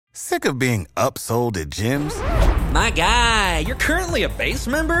Sick of being upsold at gyms? My guy, you're currently a base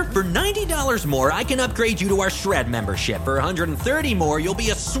member? For $90 more, I can upgrade you to our Shred membership. For $130 more, you'll be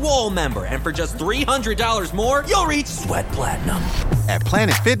a Swole member. And for just $300 more, you'll reach Sweat Platinum. At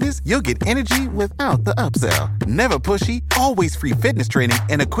Planet Fitness, you'll get energy without the upsell. Never pushy, always free fitness training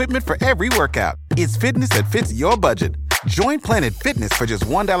and equipment for every workout. It's fitness that fits your budget. Join Planet Fitness for just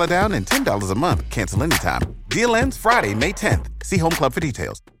 $1 down and $10 a month. Cancel anytime. Deal ends Friday, May 10th. See Home Club for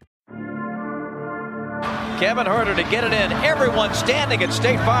details. Kevin Huerter to get it in. Everyone standing at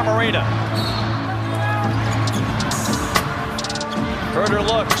State Farm Arena. Huerter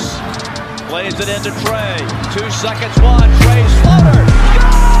looks. Plays it into Trey. 2 seconds, one. Trey's floater. Good!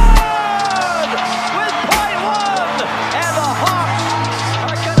 With .1! And the Hawks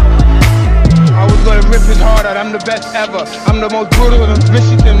are going to win this game. I was going to rip his heart out. I'm the best ever. I'm the most brutal and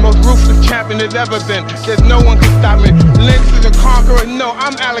vicious and most ruthless champion there's ever been. There's no one can stop me. Lynch is a conqueror. No,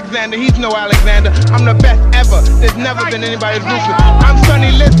 I'm Alexander. He's no Alexander. I'm the best ever. There's never been anybody as ruthless. I'm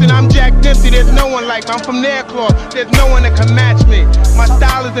Sonny Liston. I'm Jack Dempsey. There's no one like me. I'm from Nairclaw. There's no one that can match me. My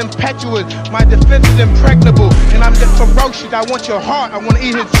style is impetuous. My defense is impregnable. And I'm just ferocious. I want your heart. I want to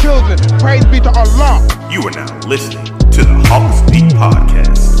eat his children. Praise be to Allah. You are now listening to the Hawks Beat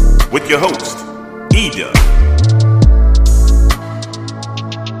Podcast with your host, E-Dub.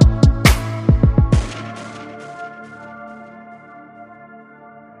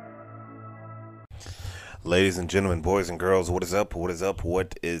 Ladies and gentlemen, boys and girls, what is up? What is up?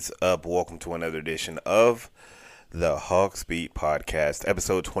 What is up? Welcome to another edition of the Hawks Beat Podcast,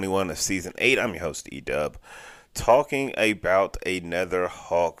 episode 21 of season 8. I'm your host, E-Dub, talking about another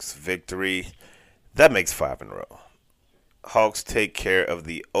Hawks victory. That makes 5 in a row. Hawks take care of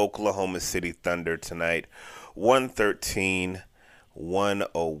the Oklahoma City Thunder tonight,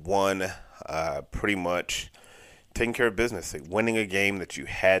 113-101, pretty much taking care of business, winning a game that you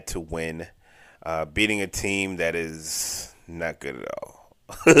had to win. Beating a team that is not good at all.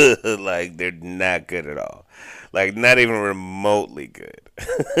 Like, they're not good at all. Like, not even remotely good.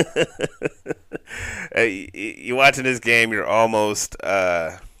 You're watching this game, you're almost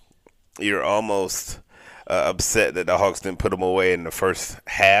upset that the Hawks didn't put them away in the first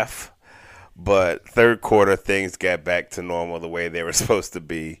half. But third quarter, things got back to normal the way they were supposed to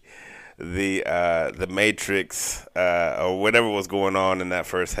be. The Matrix, or whatever was going on in that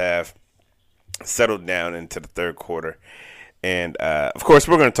first half, settled down into the third quarter. And, of course,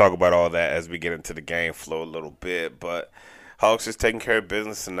 we're going to talk about all that as we get into the game flow a little bit. But Hawks just taking care of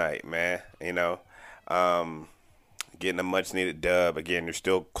business tonight, man. You know, getting a much-needed dub. Again, you're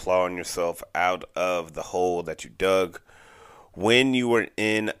still clawing yourself out of the hole that you dug when you were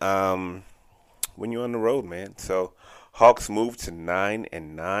when you were on the road, man. So Hawks moved to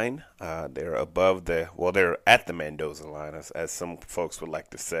 9-9. They're above they're at the Mendoza line, as some folks would like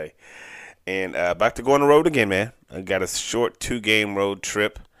to say. And back to go on the road again, man. I got a short 2-game road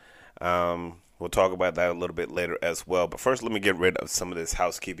trip. We'll talk about that a little bit later as well. But first, let me get rid of some of this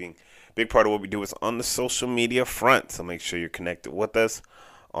housekeeping. Big part of what we do is on the social media front. So make sure you're connected with us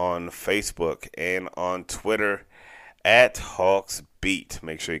on Facebook and on Twitter at Hawks Beat.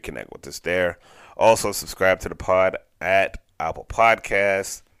 Make sure you connect with us there. Also, subscribe to the pod at Apple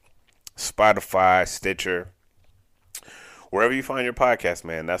Podcasts, Spotify, Stitcher. Wherever you find your podcast,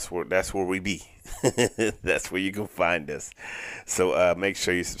 man, that's where we be. That's where you can find us. So make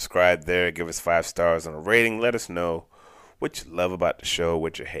sure you subscribe there. Give us 5 stars on a rating. Let us know what you love about the show,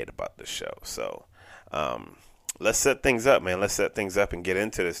 what you hate about the show. So let's set things up, man. Let's set things up and get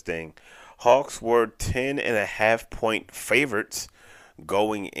into this thing. Hawks were 10.5-point favorites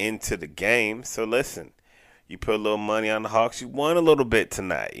going into the game. So listen, you put a little money on the Hawks, you won a little bit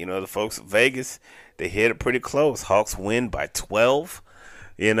tonight. You know, the folks at Vegas, they hit it pretty close. Hawks win by 12.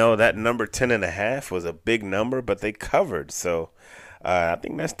 You know, that number 10.5 was a big number, but they covered. So I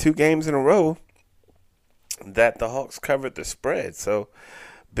think that's 2 games in a row that the Hawks covered the spread. So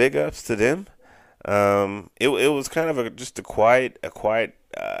big ups to them. It was kind of just a quiet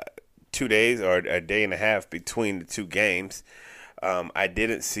 2 days or a day and a half between the 2 games. I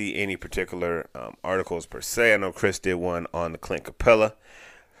didn't see any particular articles per se. I know Chris did one on the Clint Capella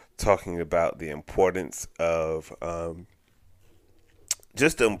talking about the importance of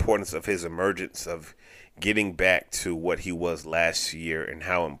just the importance of his emergence, of getting back to what he was last year and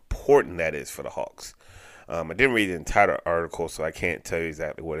how important that is for the Hawks. I didn't read the entire article, so I can't tell you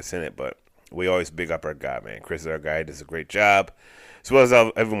exactly what is in it, but we always big up our guy, man. Chris is our guy. He does a great job, as well as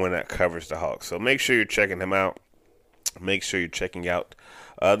everyone that covers the Hawks. So make sure you're checking him out. Make sure you're checking out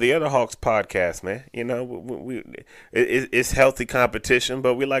the other Hawks podcast, man. You know, it's healthy competition,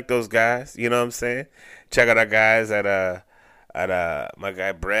 but we like those guys. You know what I'm saying? Check out our guys at my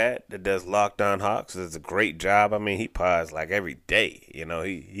guy Brad that does Locked On Hawks does a great job. I mean, he pods like every day. You know,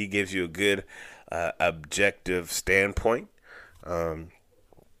 he gives you a good objective standpoint.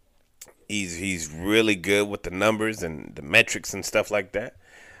 He's really good with the numbers and the metrics and stuff like that.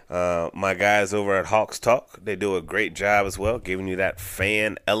 My guys over at Hawks Talk, they do a great job as well, giving you that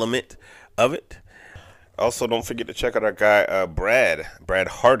fan element of it. Also, don't forget to check out our guy Brad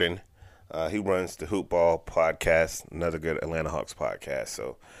Harden. He runs the Hoop Ball podcast, another good Atlanta Hawks podcast.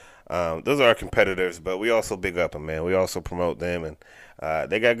 So those are our competitors, but we also big up them, man. We also promote them, and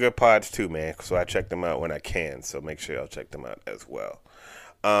they got good pods too, man. So I check them out when I can. So make sure y'all check them out as well.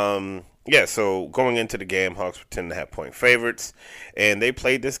 So going into the game, Hawks were 10.5-point favorites, and they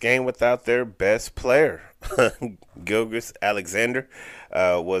played this game without their best player. Gilgeous-Alexander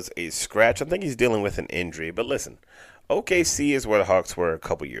was a scratch. I think he's dealing with an injury, but listen, OKC is where the Hawks were a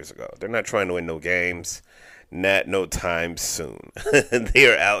couple years ago. They're not trying to win no games, not no time soon. They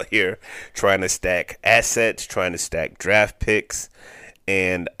are out here trying to stack assets, trying to stack draft picks,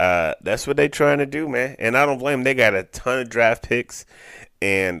 and that's what they're trying to do, man. And I don't blame them. They got a ton of draft picks,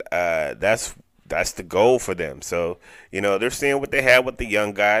 and that's the goal for them. So, you know, they're seeing what they have with the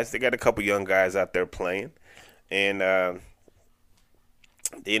young guys. They got a couple young guys out there playing. And at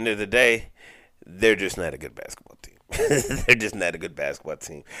the end of the day, they're just not a good basketball team. They're just not a good basketball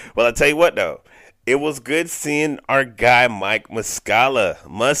team. Well, I'll tell you what, though. It was good seeing our guy Mike Muscala,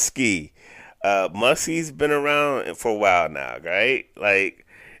 Muskie. Muskie's been around for a while now, right? Like,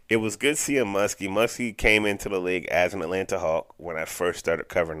 it was good seeing Muskie. Muskie came into the league as an Atlanta Hawk when I first started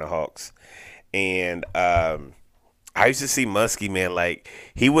covering the Hawks. And I used to see Muskie, man, like,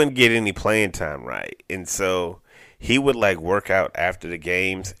 he wouldn't get any playing time, right? And so he would, like, work out after the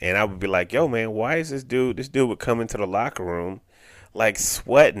games, and I would be like, yo, man, why is this dude would come into the locker room, like,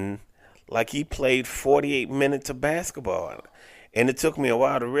 sweating like he played 48 minutes of basketball. And it took me a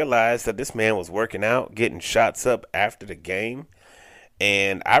while to realize that this man was working out, getting shots up after the game.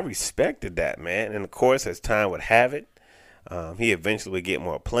 And I respected that, man. And, of course, as time would have it, he eventually would get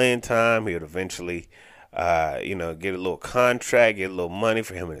more playing time. He would eventually, get a little contract, get a little money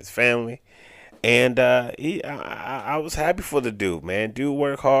for him and his family. And I was happy for the dude, man. Dude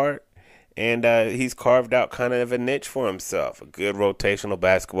worked hard, and he's carved out kind of a niche for himself. A good rotational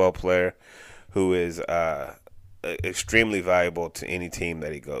basketball player who is extremely valuable to any team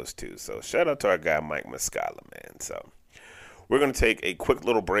that he goes to. So shout out to our guy Mike Muscala, man. So we're going to take a quick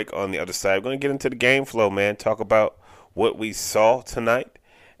little break on the other side. We're going to get into the game flow, man. Talk about what we saw tonight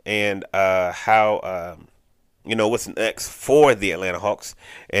and how what's next for the Atlanta Hawks.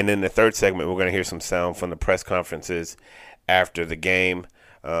 And in the third segment, we're going to hear some sound from the press conferences after the game.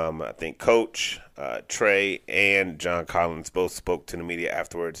 I think Coach, Trey, and John Collins both spoke to the media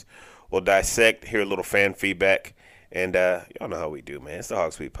afterwards. We'll dissect, hear a little fan feedback, and y'all know how we do, man. It's the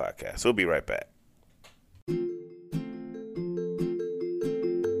Hawks Beat Podcast. We'll be right back.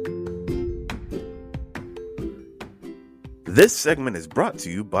 This segment is brought to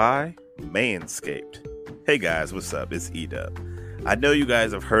you by Manscaped. Hey guys, what's up? It's E-Dub. I know you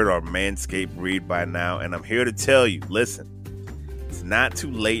guys have heard our Manscaped read by now, and I'm here to tell you, listen, it's not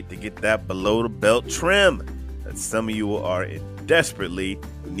too late to get that below-the-belt trim that some of you are in desperately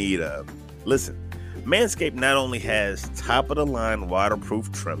need of. Listen, Manscaped not only has top-of-the-line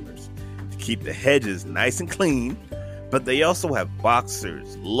waterproof trimmers to keep the hedges nice and clean, but they also have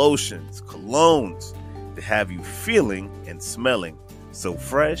boxers, lotions, colognes to have you feeling and smelling so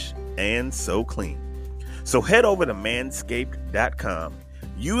fresh and so clean. So head over to manscaped.com,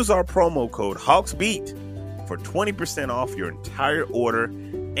 use our promo code HawksBeat for 20% off your entire order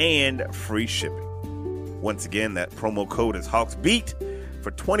and free shipping. Once again, that promo code is HawksBeat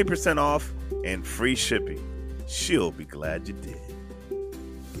for 20% off and free shipping. She'll be glad you did.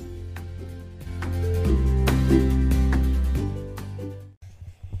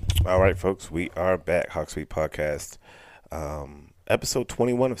 All right, folks, we are back. Hawks Beat Podcast, episode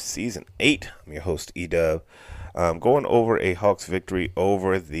 21 of season 8. I'm your host, E-Dub. Going over a Hawks victory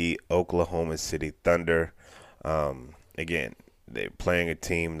over the Oklahoma City Thunder. Again, they're playing a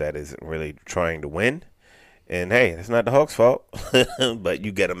team that isn't really trying to win. And, hey, it's not the Hawks' fault, but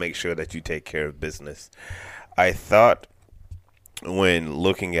you got to make sure that you take care of business. I thought when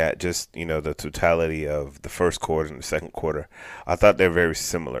looking at just, the totality of the first quarter and the second quarter, I thought they're very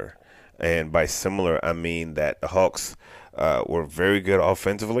similar. And by similar, I mean that the Hawks were very good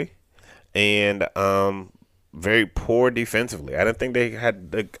offensively and very poor defensively. I didn't think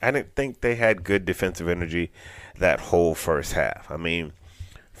they had good defensive energy that whole first half. I mean,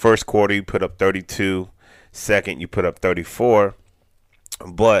 first quarter you put up 32. Second, you put up 34,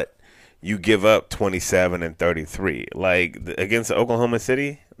 but you give up 27 and 33. Like against Oklahoma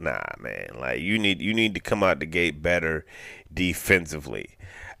City, nah, man. Like you need to come out the gate better defensively.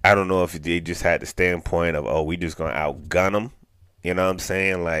 I don't know if they just had the standpoint of, oh, we just gonna outgun them. You know what I'm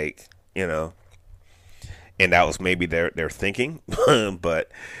saying? Like, you know, and that was maybe their thinking.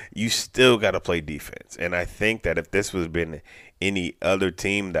 But you still got to play defense. And I think that if this was been any other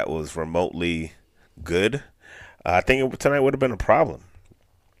team that was remotely good, I think tonight would have been a problem.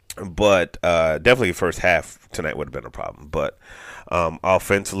 But definitely first half tonight would have been a problem. But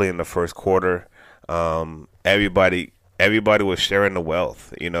offensively in the first quarter, everybody was sharing the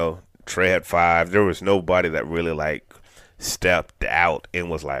wealth. You know, Trey had 5. There was nobody that really like stepped out and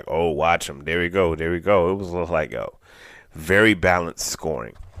was like, oh, watch him. There we go. It was like, very balanced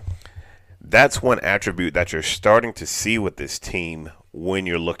scoring. That's one attribute that you're starting to see with this team when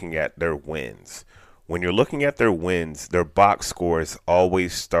you're looking at their wins. When you're looking at their wins, their box scores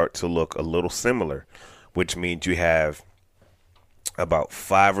always start to look a little similar, which means you have about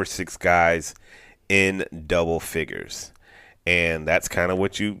 5 or 6 guys in double figures. And that's kind of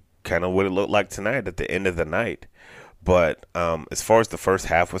what it looked like tonight at the end of the night. But as far as the first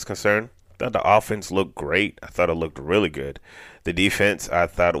half was concerned, I thought the offense looked great. I thought it looked really good. The defense, I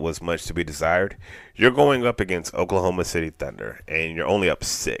thought it was much to be desired. You're going up against Oklahoma City Thunder, and you're only up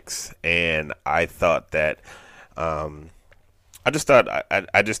 6. And I thought that I just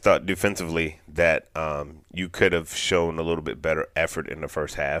thought defensively that you could have shown a little bit better effort in the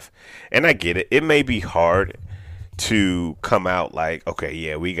first half. And I get it. It may be hard to come out like, okay,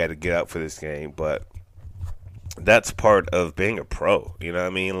 yeah, we got to get up for this game, but that's part of being a pro. You know what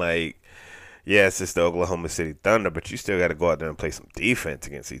I mean? Like, yes, it's the Oklahoma City Thunder, but you still got to go out there and play some defense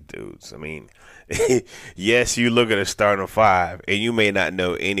against these dudes. I mean, yes, you look at a starting 5, and you may not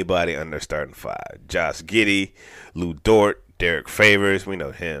know anybody under starting 5. Josh Giddey, Lou Dort, Derek Favors, we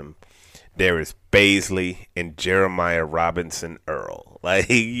know him. Darius Baisley, and Jeremiah Robinson Earl. Like,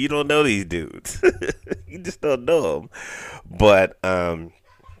 you don't know these dudes. You just don't know them. But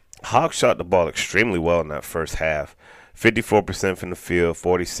Hawks shot the ball extremely well in that first half. 54% from the field,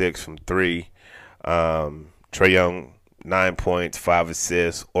 46 from 3. Trae Young, 9 points, 5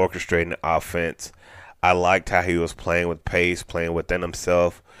 assists, orchestrating the offense. I liked how he was playing with pace, playing within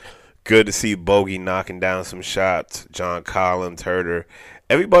himself. Good to see Bogey knocking down some shots. John Collins, Herter.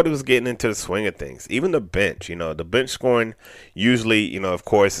 Everybody was getting into the swing of things. Even the bench, the bench scoring usually, of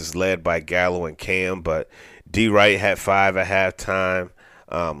course, is led by Gallo and Cam, but D. Wright had 5 at halftime.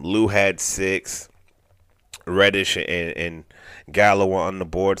 Lou had 6. Reddish and Gallo were on the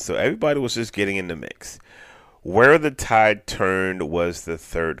board, so everybody was just getting in the mix. Where the tide turned was the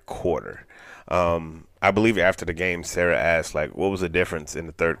third quarter. I believe after the game, Sarah asked, like, what was the difference in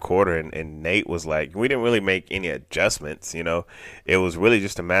the third quarter? And Nate was like, we didn't really make any adjustments, It was really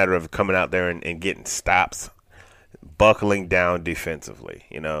just a matter of coming out there and getting stops, buckling down defensively,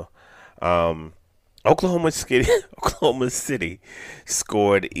 Oklahoma City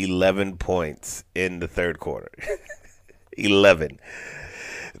scored 11 points in the third quarter. 11.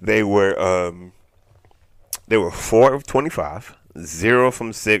 They were 4 of 25, 0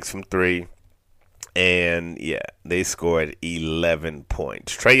 from 6 from 3. And, yeah, they scored 11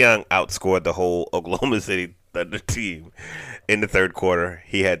 points. Trae Young outscored the whole Oklahoma City Thunder team in the third quarter.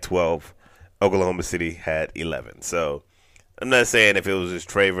 He had 12. Oklahoma City had 11. So, I'm not saying if it was just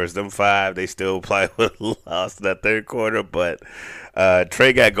Trae versus them 5, they still probably would have lost in that third quarter. But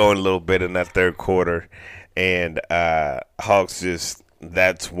Trae got going a little bit in that third quarter. And Hawks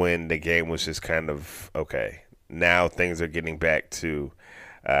that's when the game was just kind of, okay, now things are getting back to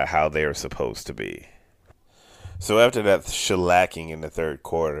how they are supposed to be. So after that shellacking in the third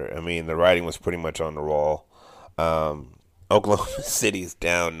quarter, I mean, the writing was pretty much on the wall. Oklahoma City's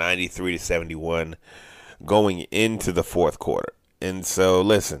down 93-71 going into the fourth quarter. And so,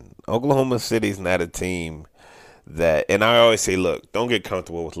 listen, Oklahoma City's not a team that, and I always say, look, don't get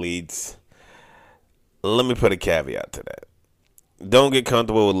comfortable with leads. Let me put a caveat to that. Don't get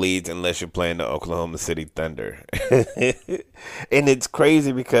comfortable with leads unless you're playing the Oklahoma City Thunder. And it's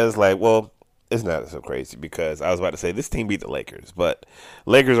crazy because, it's not so crazy because I was about to say this team beat the Lakers, but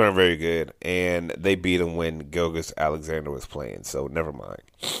Lakers aren't very good, and they beat them when Gilgeous-Alexander was playing, so never mind.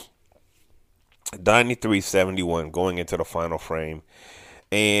 93-71 going into the final frame.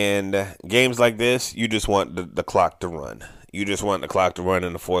 And games like this, you just want the clock to run. You just want the clock to run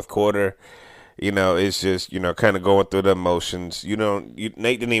in the fourth quarter. It's just, kind of going through the motions. Nate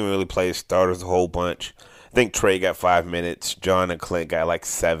didn't even really play his starters a whole bunch. I think Trae got 5 minutes. John and Clint got like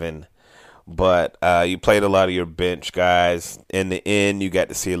 7. But you played a lot of your bench guys. In the end, you got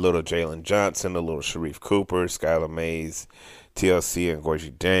to see a little Jalen Johnson, a little Sharif Cooper, Skylar Mays, TLC and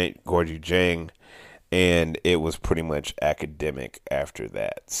Gorgie Jang, and it was pretty much academic after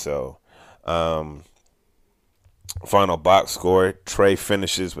that. So, final box score, Trey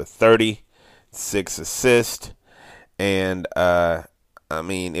finishes with 30, 6 assists, and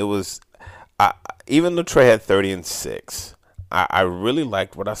it was even though Trey had 30 and 6. I really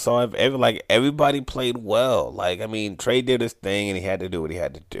liked what I saw. Everybody played well. Trey did his thing, and he had to do what he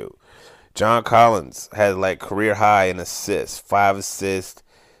had to do. John Collins had career high in assists, 5 assists,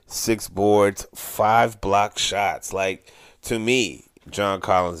 6 boards, 5 blocked shots. To me, John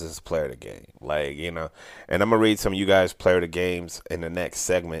Collins is player of the game. And I'm going to read some of you guys' player of the games in the next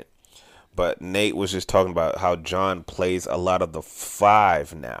segment. But Nate was just talking about how John plays a lot of the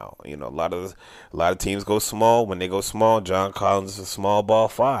 5 now. A lot of teams go small. When they go small, John Collins is a small ball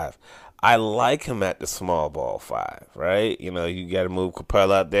 5. I like him at the small ball 5, right? You got to move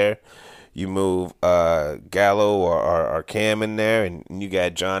Capella out there. You move Gallo or Cam in there, and you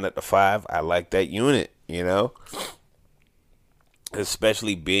got John at the 5. I like that unit,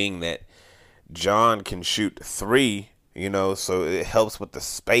 especially being that John can shoot 3, so it helps with the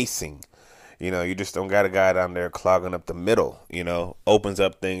spacing. You just don't got a guy down there clogging up the middle, opens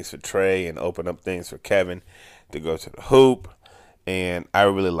up things for Trey and open up things for Kevin to go to the hoop. And I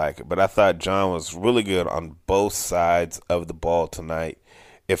really like it. But I thought John was really good on both sides of the ball tonight.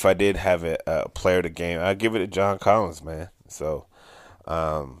 If I did have a player of the game, I'd give it to John Collins, man. So,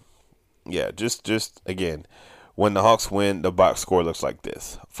 just again, when the Hawks win, the box score looks like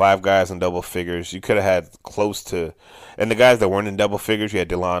this. 5 guys in double figures. You could have had close to, and the guys that weren't in double figures, you had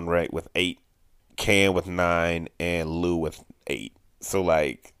DeLon Wright with 8, Cam with 9, and Lou with 8. So,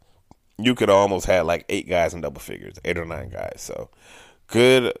 you could almost have 8 guys in double figures, 8 or 9 guys. So,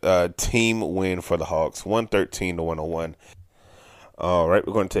 good team win for the Hawks, 113-101. All right,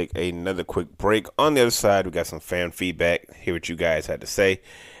 we're going to take another quick break. On the other side, we got some fan feedback, hear what you guys had to say,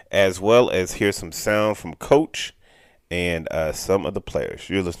 as well as hear some sound from Coach and some of the players.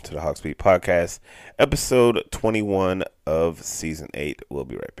 You're listening to the Hawks Beat Podcast, episode 21 of Season 8. We'll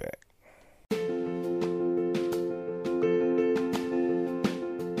be right back.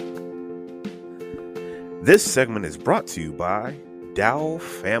 This segment is brought to you by Dow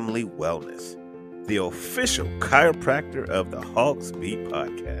Family Wellness, the official chiropractor of the Hawks Beat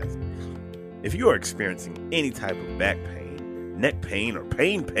Podcast. If you are experiencing any type of back pain, neck pain, or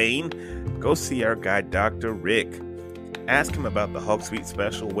pain, go see our guy, Dr. Rick. Ask him about the Hawks Beat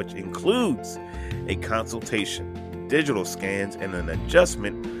special, which includes a consultation, digital scans, and an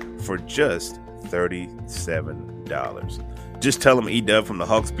adjustment for just $37. Just tell him E-Dub from the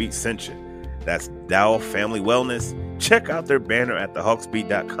Hawks Beat sent you. That's Dow Family Wellness. Check out their banner at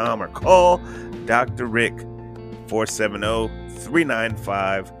thehawksbeat.com or call Dr. Rick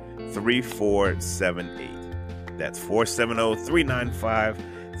 470-395-3478. That's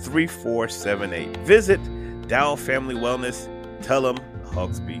 470-395-3478. Visit Dow Family Wellness. Tell them the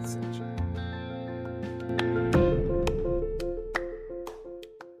Hawks Beat sent you.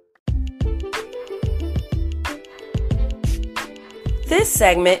 This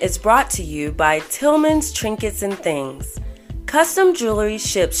segment is brought to you by Tillman's Trinkets and Things. Custom jewelry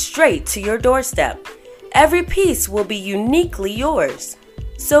shipped straight to your doorstep. Every piece will be uniquely yours.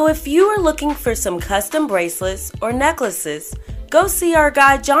 So if you are looking for some custom bracelets or necklaces, go see our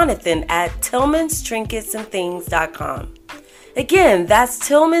guy Jonathan at Tillman'sTrinketsandThings.com. Again, that's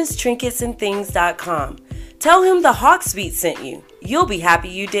Tillman'sTrinketsandThings.com. Tell him the Hawks Beat sent you. You'll be happy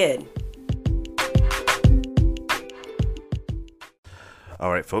you did.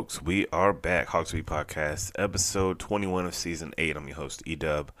 All right, folks, we are back. Hawks Beat Podcast, episode 21 of Season 8. I'm your host,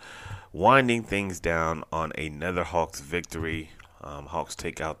 E-Dub. Winding things down on another Hawks victory. Hawks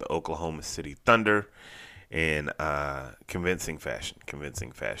take out the Oklahoma City Thunder in convincing fashion.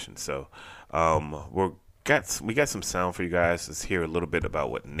 So we got some sound for you guys. Let's hear a little bit about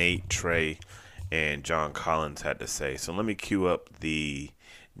what Nate, Trey, and John Collins had to say. So let me cue up the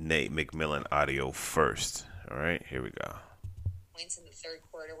Nate McMillan audio first. All right, here we go. Points in the third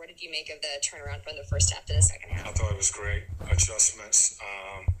quarter. What did you make of the turnaround from the first half to the second half? I thought it was great. Adjustments.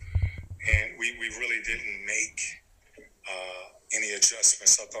 And we really didn't make any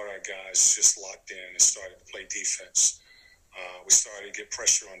adjustments. I thought our guys just locked in and started to play defense. We started to get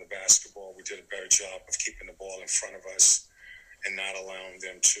pressure on the basketball. We did a better job of keeping the ball in front of us and not allowing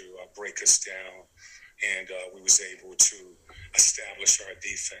them to break us down. And we was able to establish our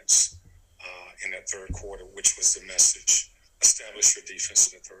defense in that third quarter, which was the message. Establish your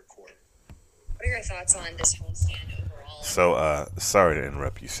defense in the third quarter. What are your thoughts on this homestand overall? So, sorry to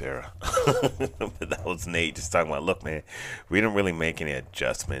interrupt you, Sarah. That was Nate just talking about, look, man, we didn't really make any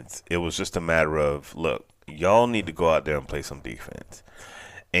adjustments. It was just a matter of, look, y'all need to go out there and play some defense.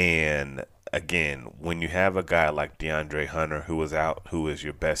 And again, when you have a guy like DeAndre Hunter who is out, who is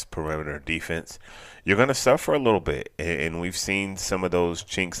your best perimeter defense, you're going to suffer a little bit. And we've seen some of those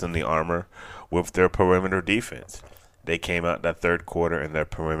chinks in the armor with their perimeter defense. They came out that third quarter and their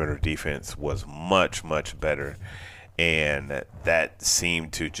perimeter defense was much, much better. And that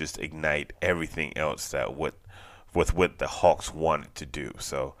seemed to just ignite everything else that with what the Hawks wanted to do.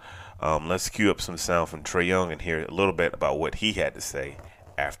 So let's cue up some sound from Trae Young and hear a little bit about what he had to say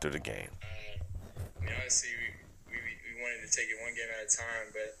after the game. Obviously, we wanted to take it one game at a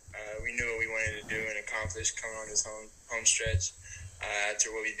time, but we knew what we wanted to do and accomplish coming on this home stretch.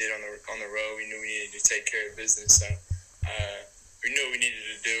 After what we did on the road, we knew we needed to take care of business. So we knew what we needed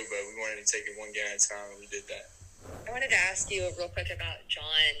to do, but we wanted to take it one game at a time, and we did that. I wanted to ask you real quick about John.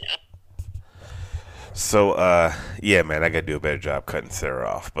 So, yeah, man, I got to do a better job cutting Sarah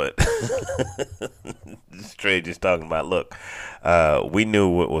off. But straight just talking about, look, we knew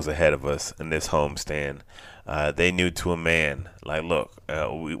what was ahead of us in this homestand. They knew to a man, like, look,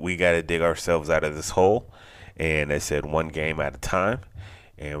 we got to dig ourselves out of this hole. And they said one game at a time.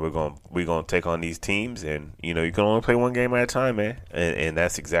 And we're gonna take on these teams. And, you know, you can only play one game at a time, man. And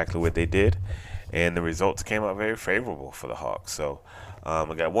that's exactly what they did. And the results came out very favorable for the Hawks. So, I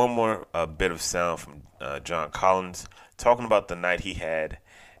got one more bit of sound from John Collins talking about the night he had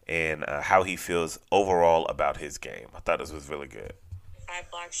and how he feels overall about his game. I thought this was really good.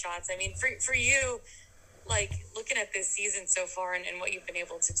 5 block shots. I mean, for you, like, looking at this season so far and what you've been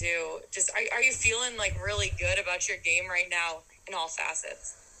able to do, just are you feeling, like, really good about your game right now in all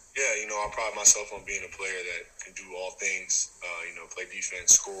facets? Yeah, you know, I pride myself on being a player that can do all things, play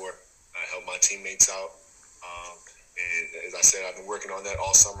defense, score, help my teammates out. And as I said, I've been working on that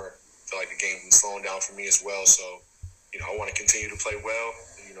all summer. I feel like the game's been slowing down for me as well. So, I want to continue to play well.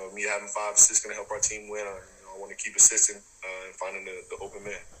 Me having 5 assists going to help our team win. I want to keep assisting and finding the open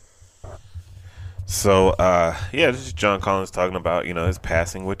man. So, this is John Collins talking about, his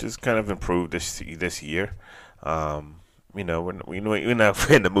passing, which has kind of improved this year. We're not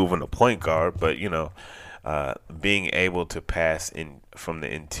in the moving a point guard, but, being able to pass in from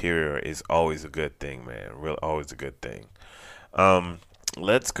the interior is always a good thing, man. Always a good thing.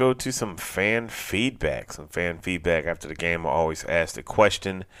 Let's go to some fan feedback. After the game, I always ask the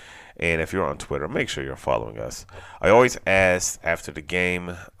question. And if you're on Twitter, make sure you're following us. I always ask after the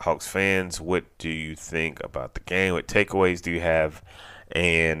game, Hawks fans, what do you think about the game? What takeaways do you have?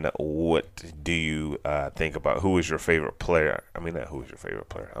 And what do you think about who is your favorite player? I mean, not who is your favorite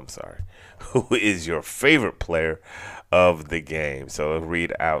player. I'm sorry. Who is your favorite player of the game? So I'll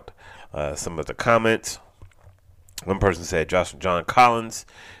read out some of the comments. One person said John Collins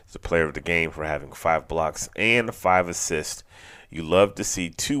is the player of the game for having 5 blocks and 5 assists. You love to see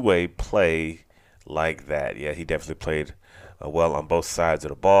two-way play like that. Yeah, he definitely played well on both sides of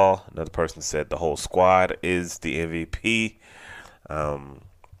the ball. Another person said the whole squad is the MVP.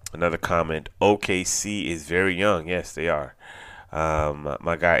 Another comment, OKC is very young. Yes, they are.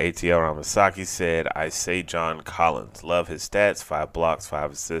 My guy ATL Ramasaki said, I say John Collins. Love his stats, 5 blocks,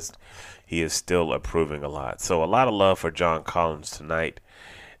 5 assists. He is still improving a lot. So a lot of love for John Collins tonight.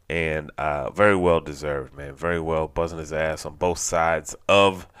 And very well deserved, man. Very well, buzzing his ass on both sides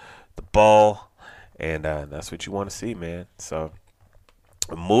of the ball. And that's what you want to see, man. So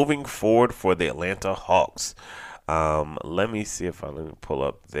moving forward for the Atlanta Hawks. Let me pull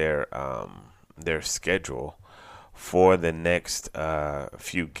up their schedule for the next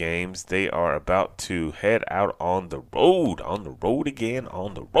few games. They are about to head out on the road again.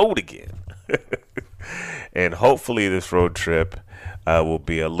 And hopefully this road trip will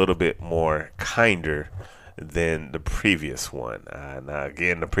be a little bit more kinder than the previous one. Now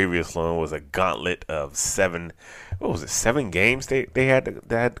again, the previous one was a gauntlet of 7 games they had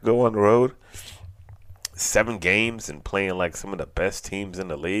to go on the road. 7 games and playing like some of the best teams in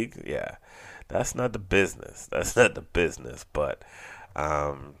the league. Yeah, that's not the business. But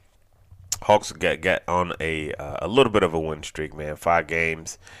Hawks got on a little bit of a win streak, man. 5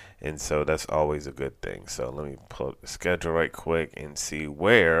 games, and so that's always a good thing. So let me pull up the schedule right quick and see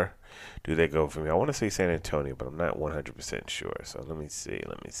where do they go from here. I want to say San Antonio, but I'm not 100% sure. So let me see.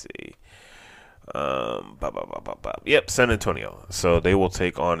 Yep, San Antonio. So they will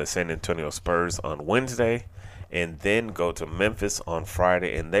take on the San Antonio Spurs on Wednesday and then go to Memphis on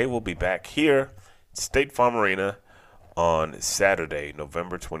Friday. And they will be back here at State Farm Arena on Saturday,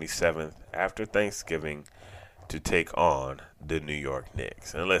 November 27th, after Thanksgiving, to take on the New York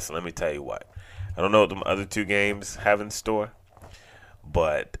Knicks. And listen, let me tell you what. I don't know what the other 2 games have in store,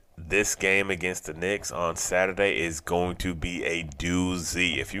 but this game against the Knicks on Saturday is going to be a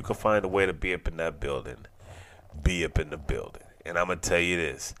doozy. If you can find a way to be up in that building, be up in the building. And I'm going to tell you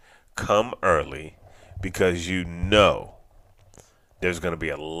this. Come early because you know there's going to be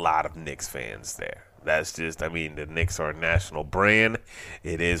a lot of Knicks fans there. That's just, the Knicks are a national brand.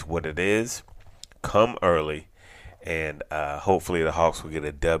 It is what it is. Come early, and hopefully the Hawks will get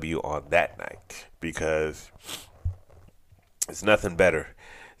a W on that night, because it's nothing better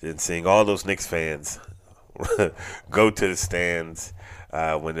than seeing all those Knicks fans go to the stands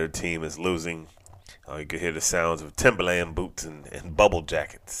when their team is losing. You can hear the sounds of Timberland boots and bubble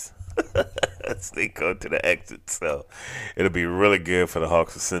jackets as they go to the exit. So it'll be really good for the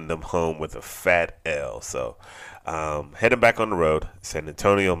Hawks to send them home with a fat L. So heading back on the road, San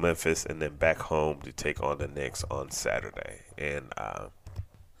Antonio, Memphis, and then back home to take on the Knicks on Saturday. And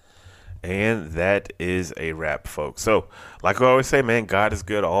that is a wrap, folks. So like I always say, man, God is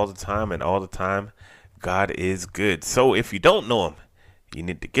good all the time, and all the time God is good. So if you don't know him, you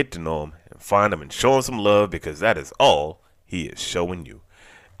need to get to know him and find him and show him some love, because that is all he is showing you.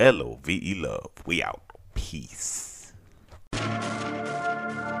 LOVE love. We out. Peace.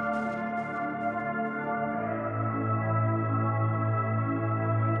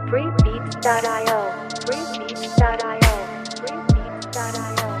 Freebeats.io. Freebeats.io.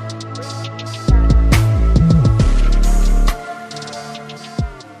 Freebeats.io.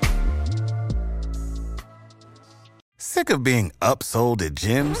 Sick of being upsold at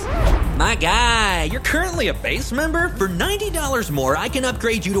gyms? My guy, you're currently a base member? For $90 more, I can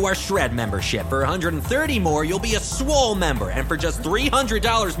upgrade you to our Shred membership. For $130 more, you'll be a Swole member. And for just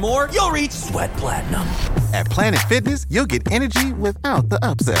 $300 more, you'll reach Sweat Platinum. At Planet Fitness, you'll get energy without the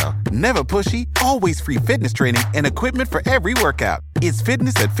upsell. Never pushy, always free fitness training and equipment for every workout. It's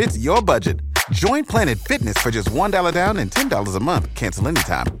fitness that fits your budget. Join Planet Fitness for just $1 down and $10 a month. Cancel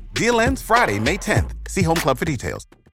anytime. Deal ends Friday, May 10th. See Home Club for details.